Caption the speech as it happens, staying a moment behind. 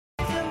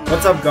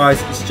What's up guys,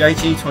 it's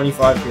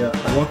JG25 here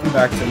and welcome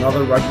back to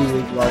another Rugby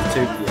League Live 2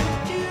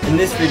 here. In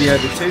this video,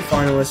 the two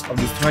finalists of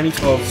the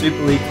 2012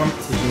 Super League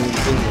competition in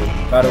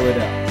England battle it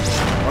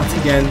out. Once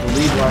again, the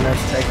Leed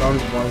Rhinos take on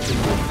the Warrington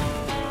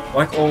Wolves.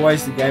 Like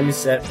always, the game is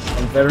set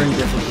on veteran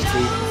difficulty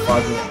for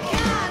 5 minutes.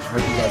 I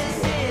hope you guys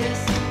enjoy.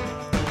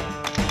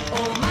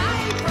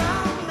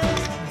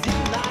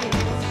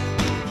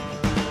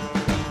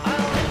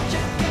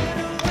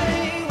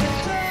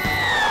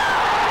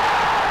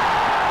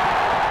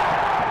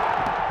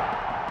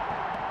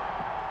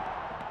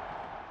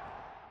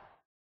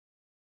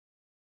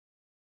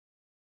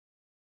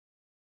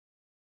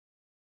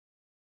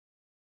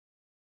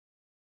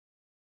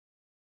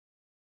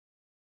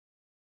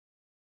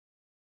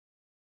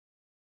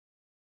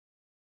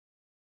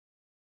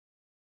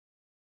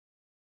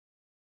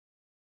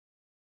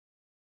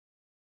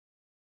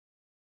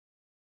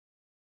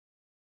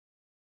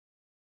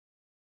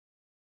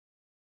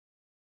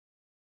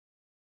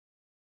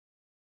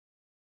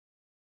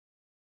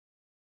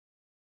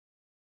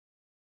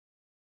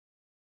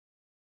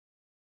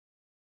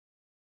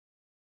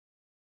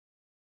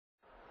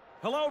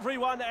 Hello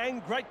everyone,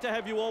 and great to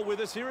have you all with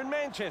us here in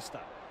Manchester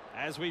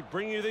as we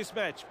bring you this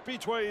match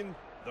between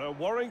the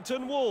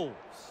Warrington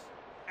Wolves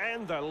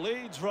and the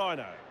Leeds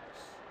Rhinos.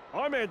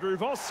 I'm Andrew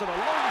Voss, and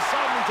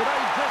alongside me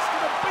today, dressed in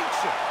a beach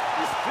shirt,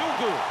 is Phil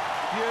Gould.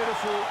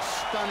 Beautiful,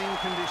 stunning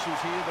conditions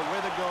here. The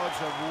weather gods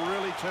have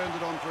really turned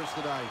it on for us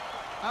today.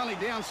 Only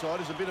downside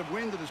is a bit of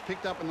wind that has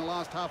picked up in the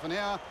last half an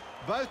hour.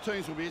 Both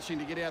teams will be itching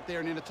to get out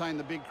there and entertain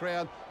the big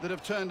crowd that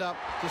have turned up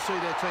to see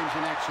their teams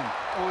in action.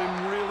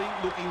 I'm really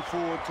looking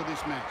forward to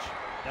this match.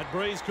 That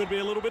breeze could be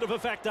a little bit of a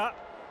factor,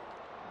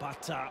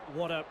 but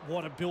what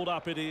a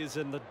build-up it is,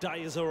 and the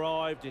day has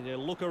arrived, and you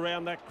look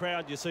around that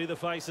crowd, you see the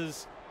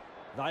faces.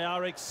 They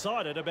are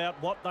excited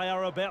about what they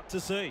are about to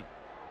see.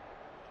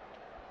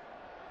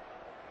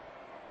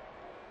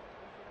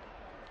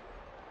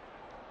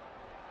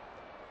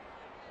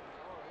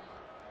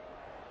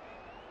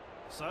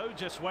 So,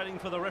 just waiting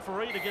for the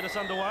referee to get us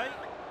underway.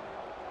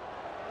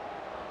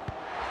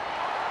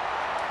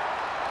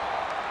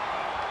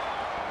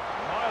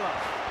 Myler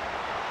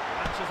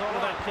latches onto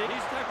that kick.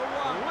 He's tackled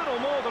one. A little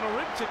more than a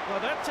rib tickler,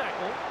 that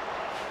tackle.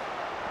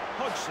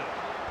 Hodgson.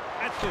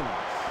 Atkins.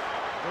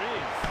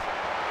 Breeze.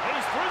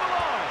 He's through the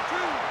line.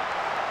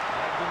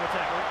 Grabbed in the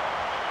tackle.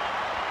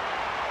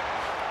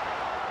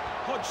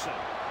 Hodgson.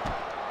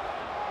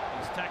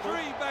 He's tackled.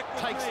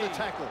 Takes the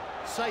tackle.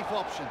 Safe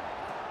option.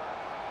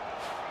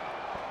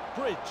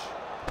 Bridge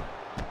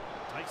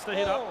takes the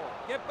hit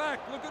up. Get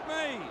back, look at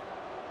me.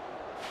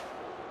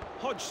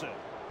 Hodgson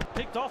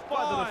picked off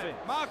by the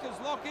defence. Markers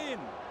lock in.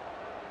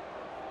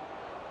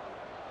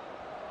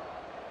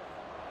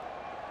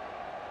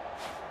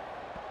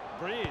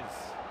 Breeze,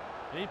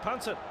 he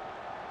punts it.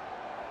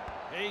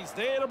 He's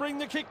there to bring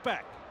the kick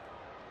back.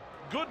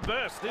 Good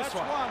burst this That's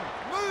one.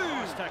 Move.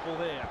 Nice tackle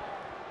there.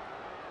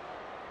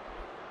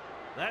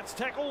 That's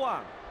tackle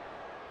one.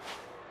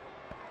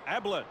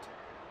 Ablett.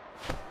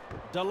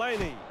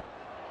 Delaney,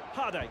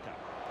 Hardacre,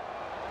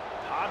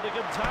 hard to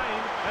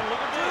contain, and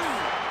look at this,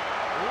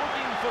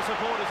 looking for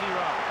support as he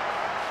runs.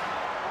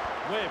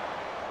 Webb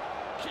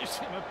gives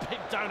him a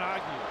big don't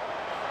argue.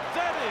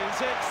 That is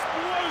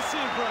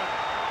explosive run.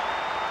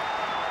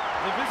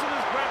 The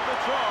visitors grab the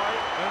try,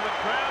 and the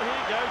crowd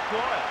here go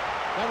quiet.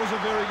 That was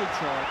a very good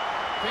try.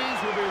 Fans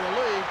will be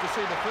relieved to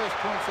see the first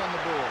points on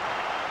the board.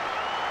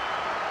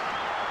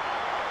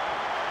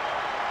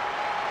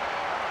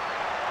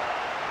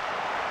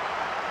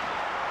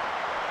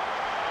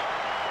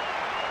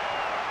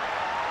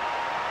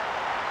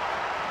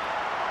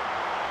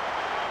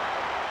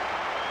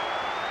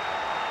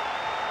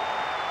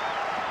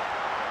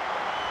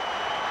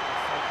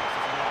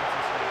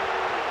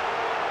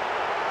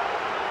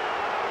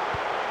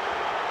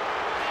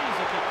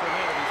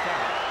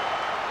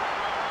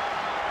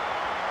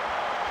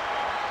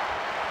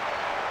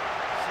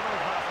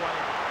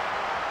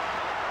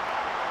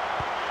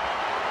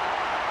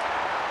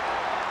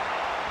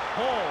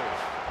 Hall,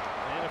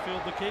 there to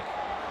field the kick.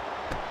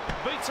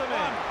 Beats him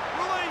in.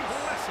 Release.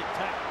 Classic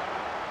tackle.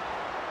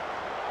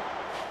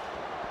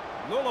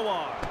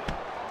 Nulawai.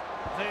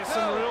 There's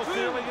some real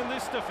feeling in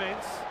this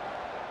defence.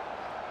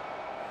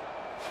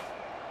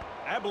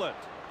 Ablett.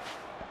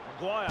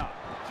 Maguire.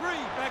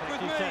 Back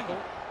with me.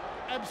 Tackle.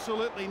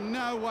 Absolutely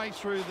no way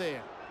through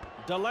there.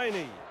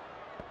 Delaney.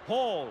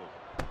 Hall.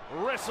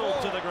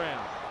 Wrestled to the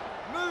ground.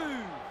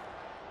 Move.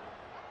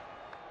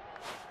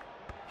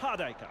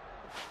 Hardacre.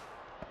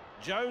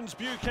 Jones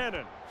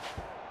Buchanan.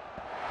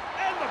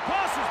 And the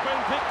pass has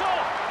been picked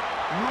off.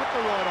 Not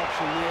the right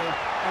option there,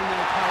 and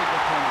they paid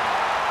the penalty.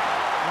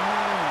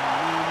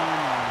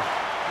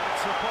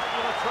 It's a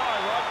popular try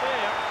right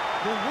there.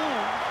 The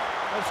Wolves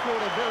have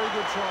scored a very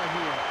good try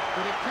here,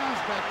 but it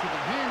comes back to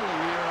the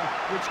handling error,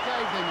 which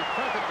gave them a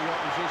crack at the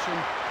opposition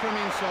from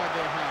inside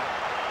their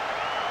half.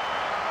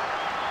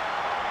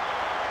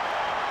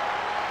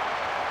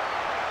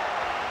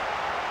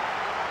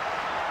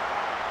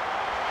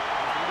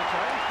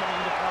 Coming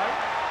into play.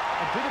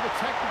 A bit of a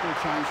tactical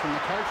change. change from the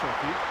coach, I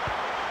think.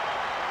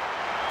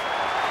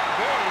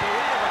 Boy, the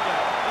lead of the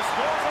game. The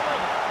score's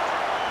 11.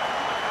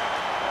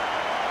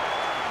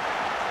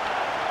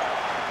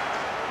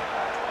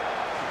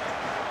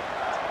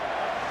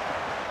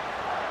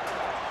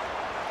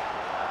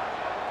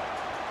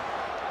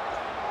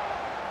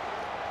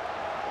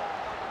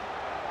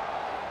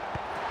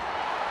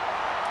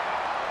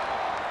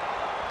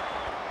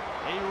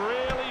 He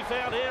really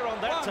found air on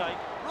that take.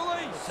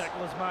 Release. The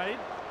tackle is made.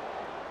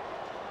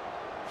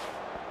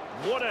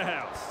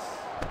 Waterhouse.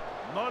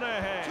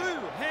 Monahan. 2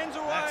 hands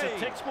away. That's a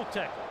textbook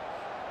tackle.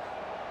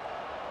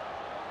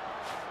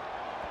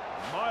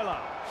 Myler.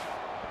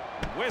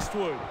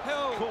 Westwood.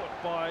 Held.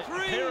 Caught by 3.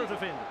 a pair of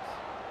defenders.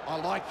 I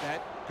like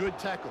that. Good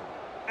tackle.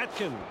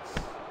 Atkins. That's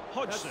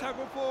Hodgson.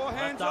 tackle 4,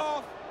 hands Wrapped up.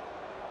 off.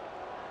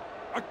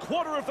 A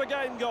quarter of the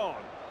game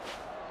gone.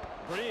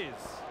 Breers.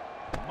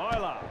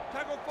 Myler.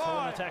 Tackle So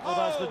 5. the tackle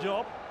does the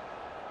job.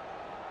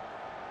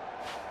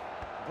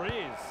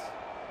 Breers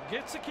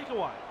gets a kick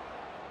away.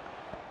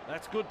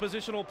 That's good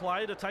positional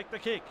play to take the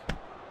kick.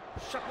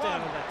 Shut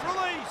down on that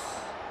tackle. Release.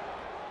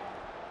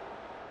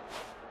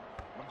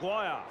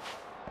 Maguire.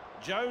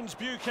 Jones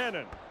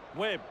Buchanan.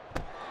 Webb.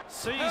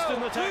 Seized Held.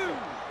 in the tackle. 2.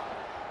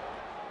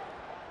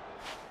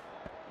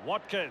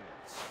 Watkins.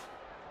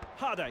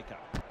 Hardacre.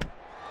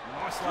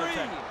 Nice 3. low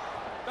tackle.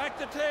 Back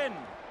to 10.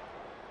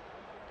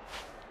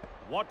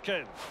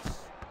 Watkins.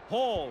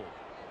 Hall.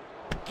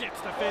 Gets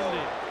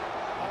defended.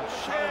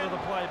 Shut out of the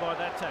play by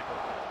that tackle.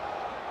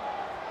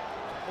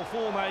 Tackle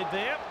 4 made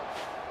there.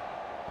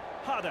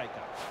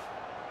 Hardacre.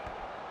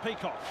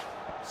 Peacock.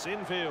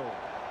 Sinfield.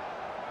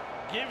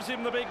 Gives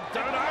him the big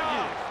don't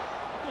argue.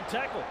 Good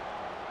tackle.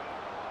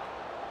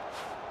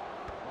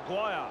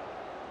 Maguire.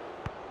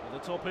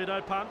 With a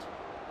torpedo punt.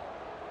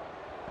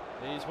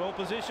 He's well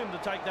positioned to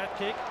take that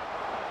kick.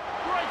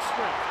 Great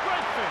strength.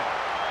 Great fit.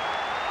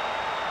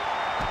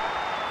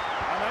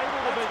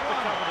 Unable to beat the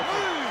cover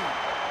defense.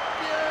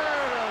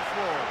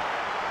 Beautiful.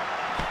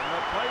 And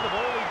they play the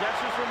ball, he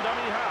dashes from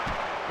dummy half.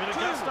 Bit of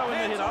 2 gusto in the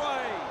hands hit up.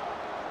 away.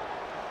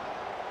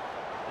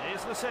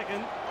 There's the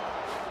second.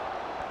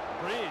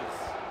 Breers.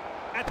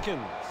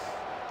 Atkins.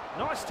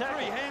 Nice 3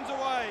 tackle. hands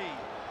away.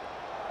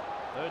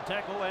 Third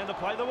tackle and to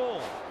play the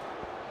ball.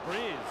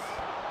 Breers.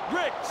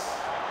 Grix.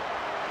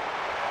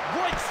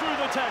 Breaks through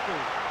the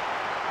tackle.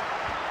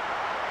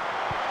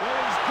 Well,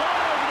 he's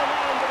gone over the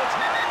line, but it's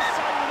hard to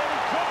say with any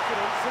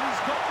confidence that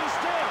he's got this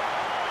down.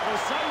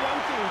 I'll say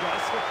one thing,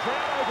 Gus, the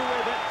crowd over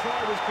where that try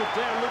was put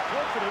down looked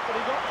confident, but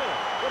he got there.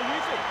 What do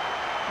you think?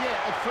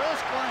 Yeah, at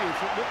first glance,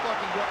 it looked like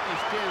he got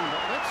this down,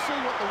 but let's see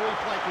what the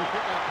replay can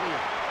pick up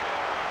here.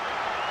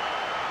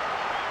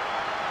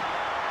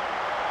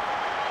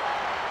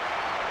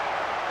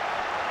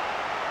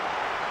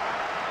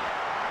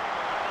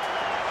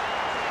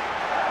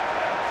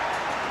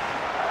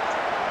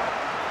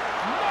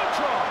 No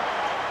try!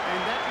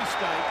 And that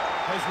mistake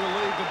has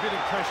relieved a bit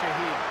of pressure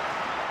here.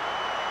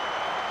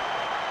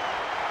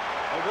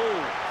 The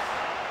Wolves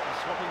are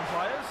swapping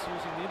players,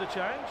 using the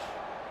interchange.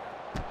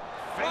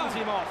 Fends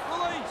him off.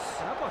 Release.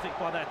 Up, I think,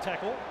 by that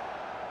tackle.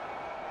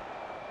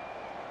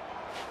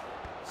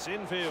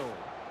 Sinfield.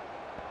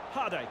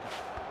 Hardacre.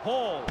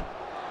 Hall.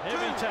 2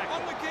 Heavy tackle.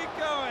 on the kick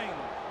going.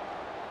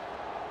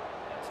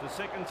 That's the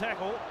second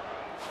tackle.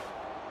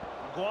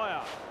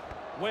 Maguire.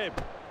 Webb.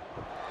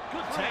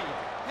 Good tackle.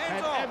 Hands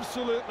Had off.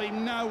 absolutely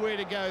nowhere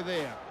to go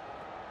there.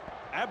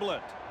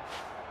 Ablett.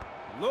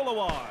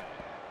 Lulawai.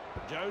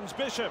 Jones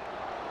Bishop.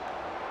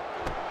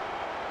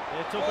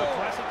 It took a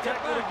classic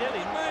tackle to get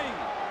him.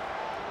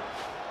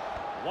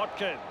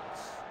 Watkins.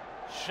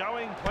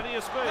 Showing plenty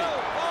of speed.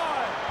 Held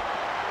 5.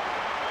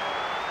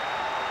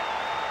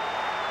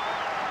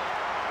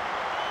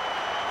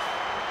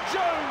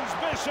 Jones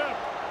Bishop.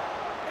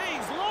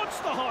 He's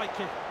launched the high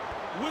kick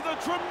with a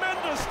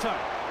tremendous take.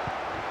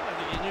 I don't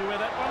think he knew where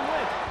that one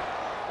went.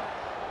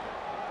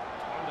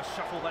 Time to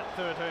shuffle that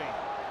 13.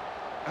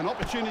 An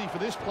opportunity for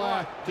this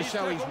player Right, to he's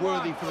show he's taken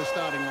worthy one. for the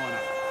starting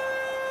lineup.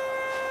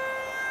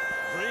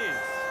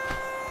 Breers.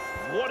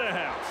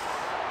 Waterhouse.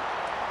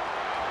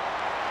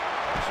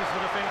 Pushes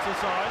the defence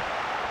aside.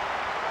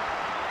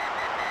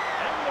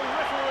 And the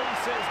referee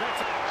says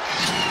that's it.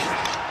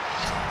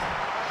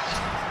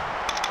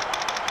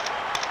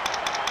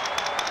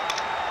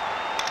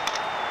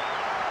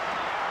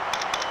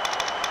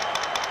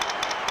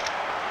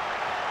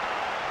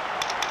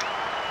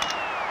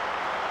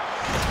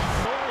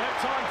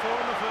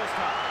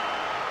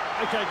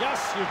 Okay, Gus,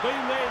 you've been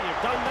there,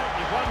 you've done that,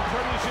 you've won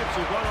premierships,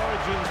 you've won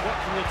origins. What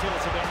can you tell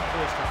us about the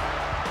first half?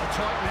 A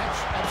tight match,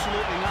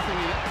 absolutely nothing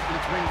in it, and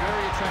it's been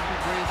very attractive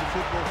brands of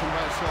football from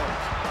both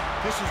sides.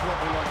 This is what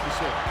we like to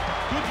see.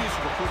 Good use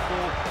of the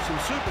football, some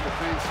super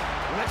defence.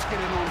 Let's get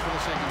it on for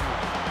the second half.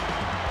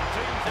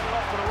 Teams headed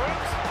off for the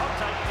rooms. I'm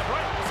taking a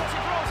break. The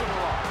sausage rolls on the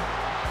right.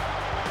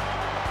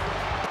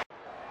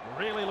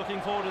 Really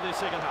looking forward to this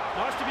second half.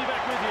 Nice to be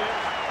back with you.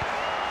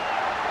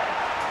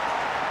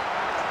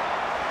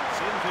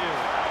 Sinfield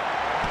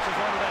catches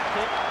onto that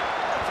kick.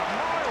 That's a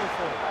mile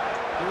forward.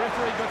 The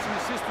referee got some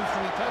assistance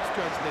from the touch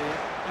judge there,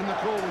 and the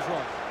call was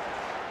right.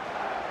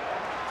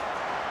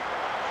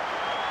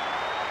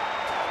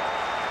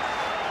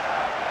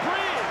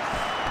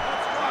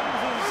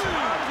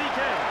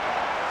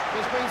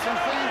 been some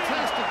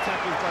fantastic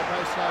tackles by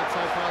both sides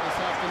so far this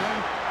afternoon.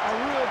 A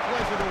real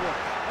pleasure to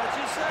watch. That's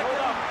your second. Hold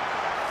up.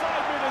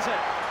 5 minutes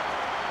out.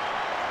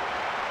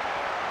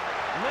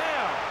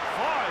 Now,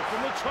 5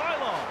 from the try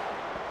line.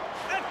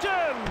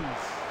 Atkins!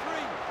 3.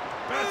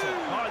 Battered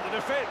by the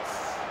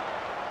defence.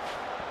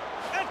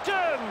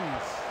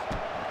 Atkins!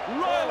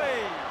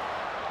 Riley!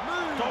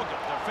 Move. Dogged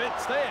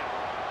defence there.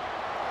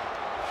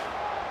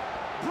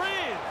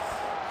 Briz!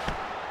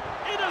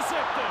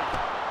 Intercepted!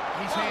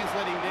 His hands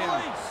let him down,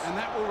 Release. and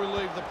that will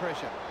relieve the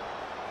pressure.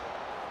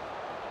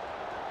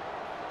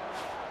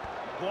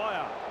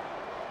 Maguire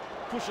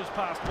pushes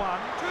past 1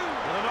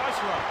 with a nice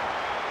run.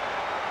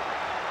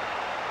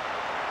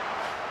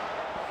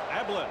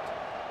 Ablett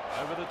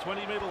over the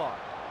 20-metre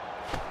line.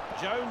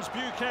 Jones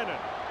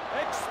Buchanan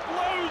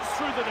explodes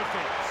through the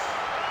defence.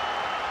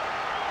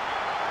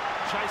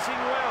 Chasing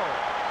well.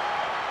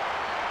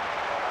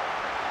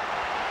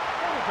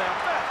 What about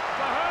that?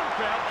 The home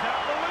crowd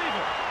can't believe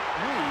it.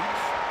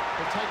 Leeds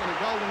have taken a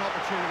golden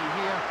opportunity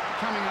here,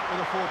 coming up with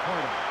a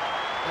 4-pointer.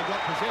 They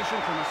got possession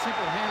from a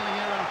simple handling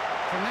error.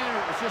 From there,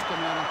 it was just a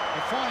matter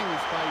of finding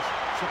the space,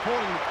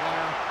 supporting the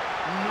player.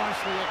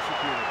 Nicely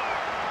executed.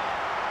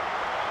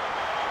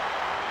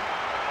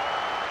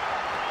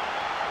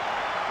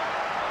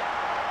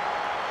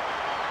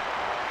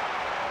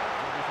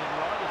 Everything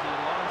right as he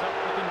lines up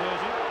the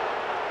conversion.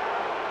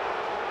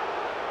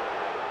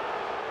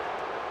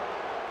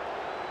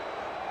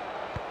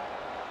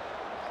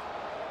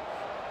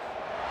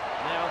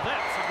 Now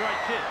that's a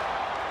great kick.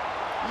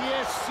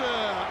 Yes, sir.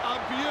 A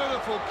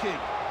beautiful kick.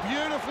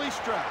 Beautifully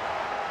struck.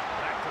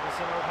 Back to the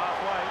centre of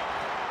halfway.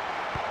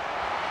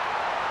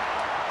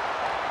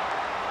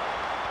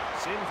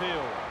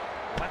 Sinfield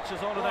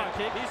latches onto that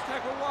kick. He's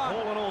tackle 1.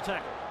 All in all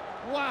tackle.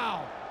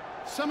 Wow.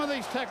 Some of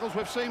these tackles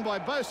we've seen by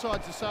both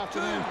sides this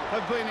afternoon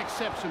have been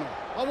exceptional.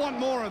 I want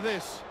more of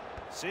this.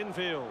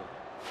 Sinfield.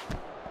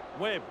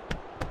 Webb.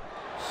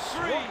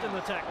 3. Swapped in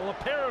the tackle. A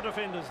pair of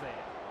defenders there.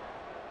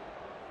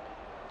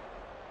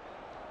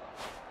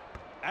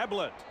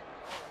 Ablett.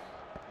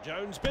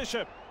 Jones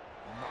Bishop.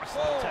 Nice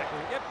little 4. tackle.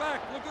 Get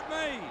back. Look at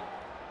me.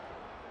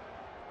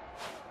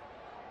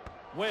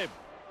 Webb.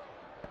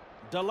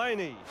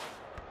 Delaney.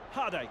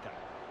 Hardacre.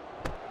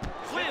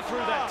 Clear through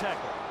that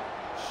tackle.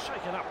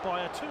 Shaken up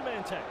by a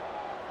 2-man tackle.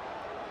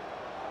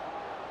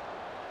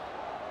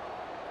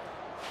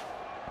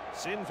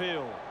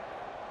 Sinfield.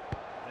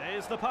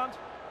 There's the punt.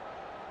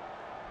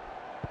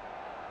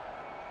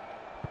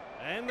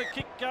 And the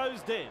kick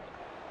goes dead.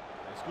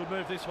 It's a good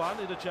move, this one.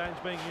 Interchange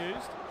being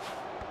used.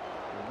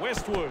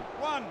 Westwood.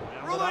 1.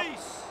 Rounded up.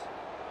 Release.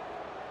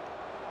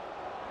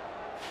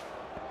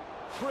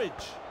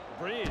 Bridge.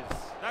 Briz.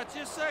 That's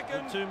your Good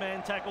second.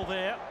 2-man tackle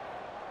there.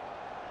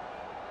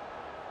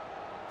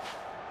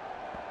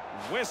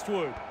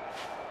 Westwood.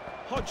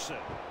 Hodgson.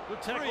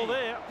 Good tackle 3.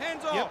 there.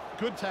 Hands off. Yep,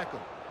 good tackle.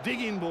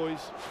 Dig in,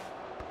 boys.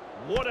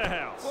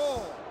 Waterhouse.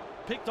 4.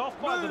 Picked off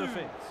by the Move.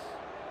 defence.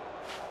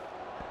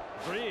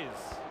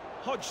 Briz.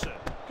 Hodgson.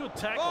 Good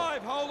tackle.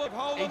 5.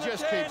 Hold He on the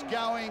just 10. keeps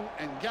going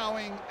and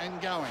going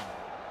and going.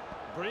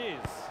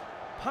 Briz.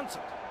 Punts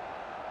it.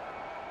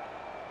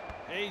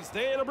 He's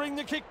there to bring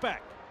the kick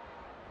back.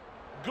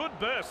 Good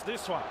burst,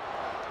 this one.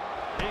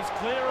 He's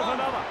clear of 1.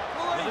 another.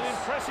 With an Release.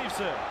 impressive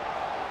serve.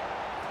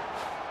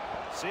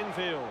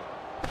 Sinfield.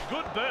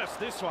 Good burst,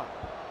 this one.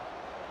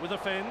 With a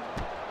fend.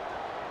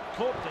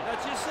 Corked it.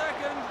 That's your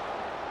second.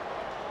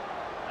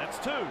 That's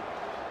 2.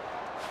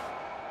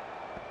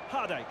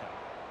 Hardacre.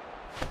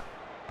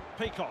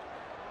 Peacock.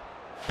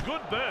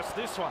 Good burst,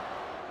 this one.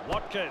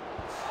 Watkins.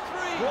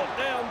 3. Brought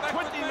down Back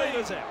 20 with me.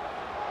 metres out.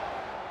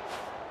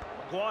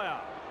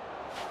 Maguire.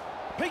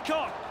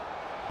 Peacock.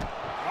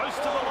 Close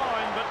to the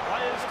line, but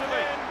players to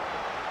win.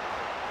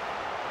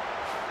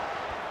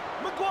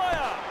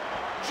 Maguire.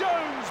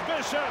 Jones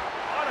Bishop.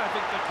 I don't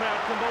think the crowd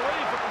can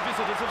believe that the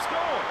visitors have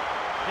scored.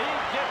 He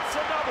gets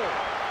a double.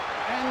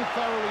 And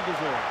thoroughly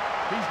deserved.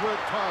 He's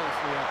worked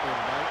tirelessly out there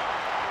today.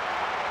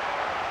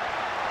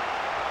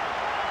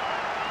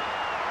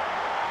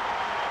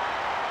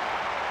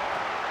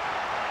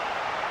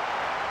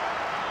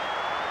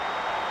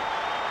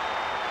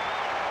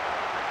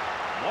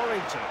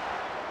 Warrington.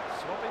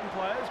 Swapping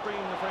players,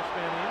 bringing the fresh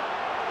man in.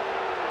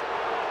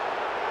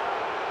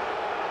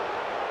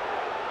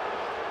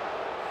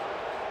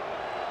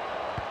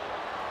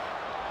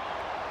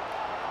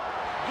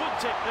 Good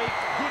technique,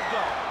 good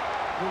goal.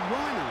 The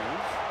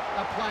Rhinos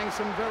are playing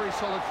some very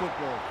solid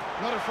football.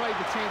 Not afraid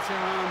to chance their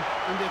arm,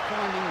 and they're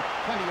finding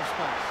plenty of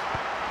space.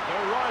 The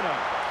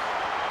Rhinos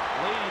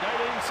lead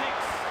 18-6.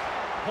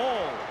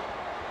 Hall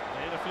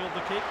there to field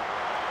the kick.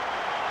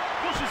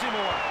 Pushes him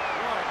away.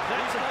 Right.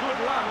 That's a good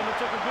run, and it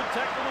took a good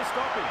tackle to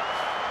stop him.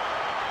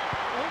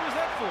 Who was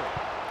that for?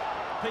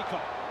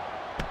 Peacock.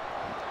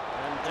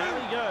 And down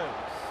he goes.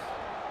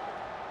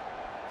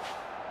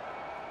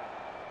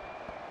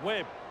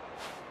 Webb.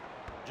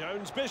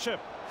 Jones Bishop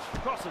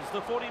crosses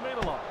the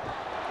 40-metre line.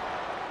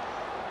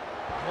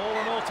 All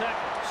in all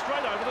tackle,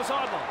 straight over the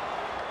sideline.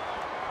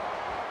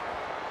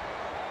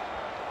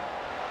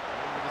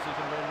 And the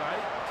decision being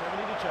made, 70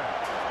 to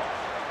change.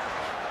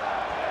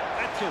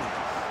 Atkins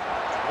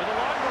with a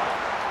line break.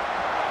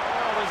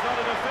 Oh, there's not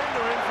a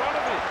defender in front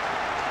of him.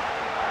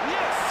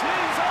 Yes,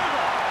 he's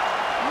over.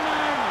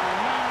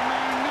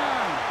 No.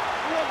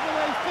 What were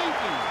they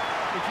thinking?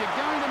 If you're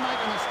going to make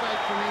a mistake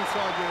from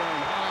inside your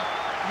own half,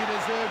 you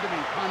deserve to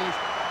be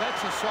punished.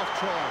 That's a soft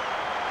try.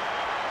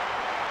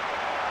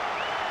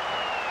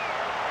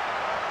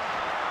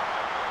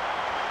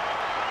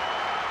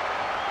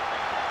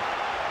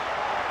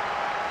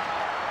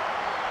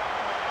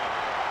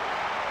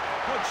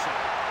 Hodgson.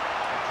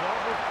 The job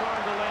of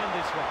trying to land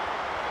this one.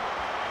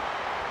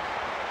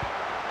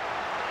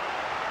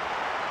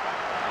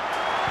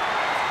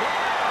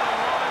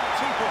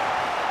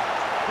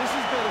 This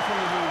is better from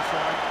the home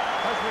side.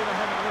 Hopefully they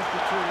haven't left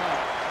it too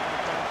late.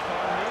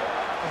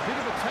 A bit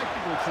of a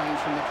tactical change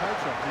from the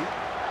coach, I think.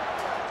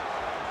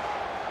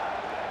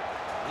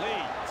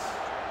 Leeds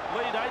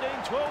lead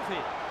 18-12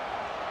 here.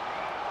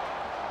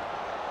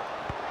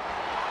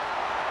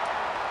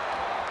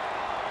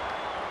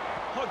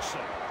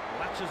 Hodgson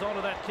latches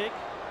onto that kick.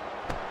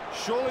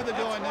 Surely the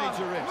guy That's needs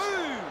a one. rest.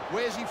 Move.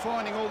 Where's he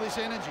finding all this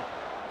energy?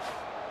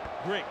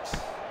 Bricks.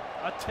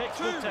 A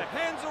textbook Two. tackle.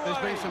 Hands away.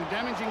 There's been some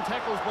damaging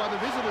tackles by the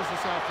visitors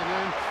this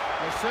afternoon.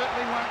 They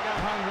certainly won't go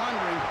home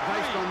wondering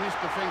based on this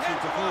defensive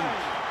Hands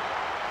performance. away.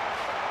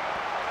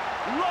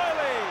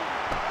 Riley.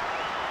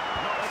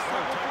 Not That's throw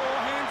tackle tackle. floor.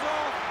 Hands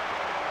off.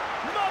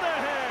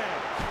 Monahan.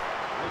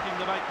 Looking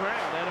to make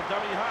ground out of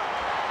dummy half.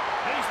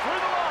 And he's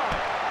through the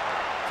line.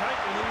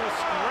 Taken in a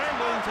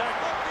scrambling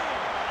tackle. Locked in.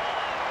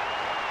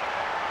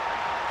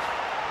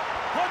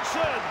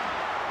 Hodgson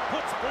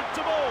puts Brick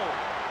to ball.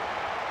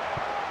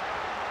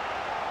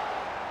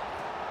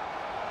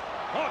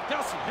 Oh,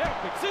 Gussie, how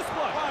quick's this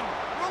bloke? One.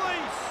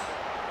 Release.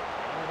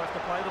 We'll have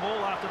to play the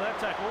ball after that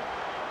tackle.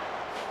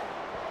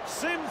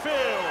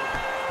 Sinfield.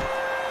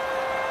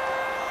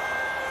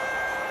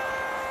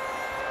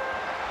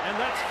 And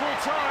that's full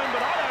time,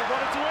 but I don't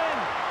want it to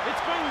end.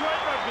 It's been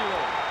great rugby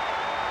league.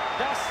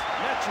 Gus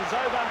matches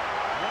over.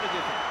 What do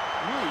you think?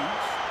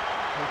 Leeds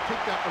have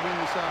picked up the win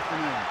this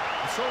afternoon.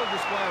 A solid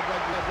display of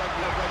rugby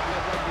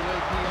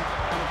league here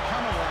and have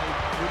come away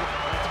with it.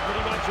 That's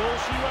pretty much all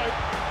she wrote.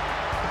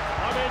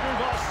 I'm Andrew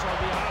Voss on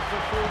behalf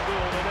of Full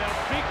Build and our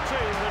big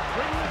team that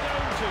bring the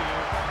game to you.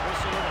 We'll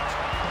see you next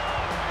time.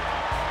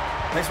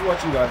 Thanks for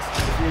watching, guys.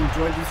 If you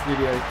enjoyed this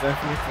video, don't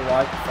forget to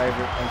like,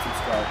 favorite and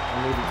subscribe, and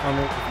leave a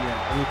comment if you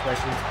have any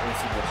questions or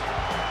suggestions.